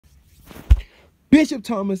Bishop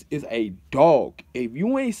Thomas is a dog. If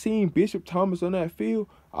you ain't seen Bishop Thomas on that field,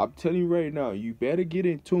 I'm telling you right now, you better get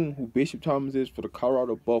in tune who Bishop Thomas is for the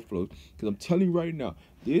Colorado Buffaloes. Because I'm telling you right now,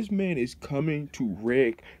 this man is coming to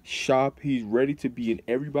wreck shop. He's ready to be in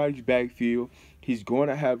everybody's backfield. He's going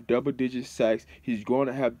to have double-digit sacks. He's going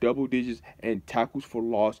to have double digits and tackles for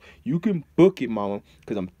loss. You can book it, mama,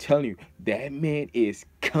 because I'm telling you, that man is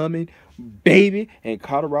coming, baby. And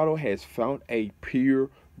Colorado has found a pure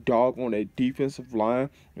dog on that defensive line.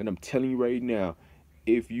 And I'm telling you right now,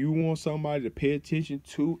 if you want somebody to pay attention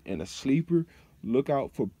to and a sleeper, look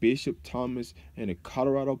out for Bishop Thomas and the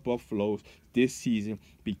Colorado Buffaloes this season,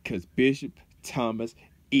 because Bishop Thomas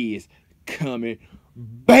is coming,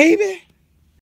 baby.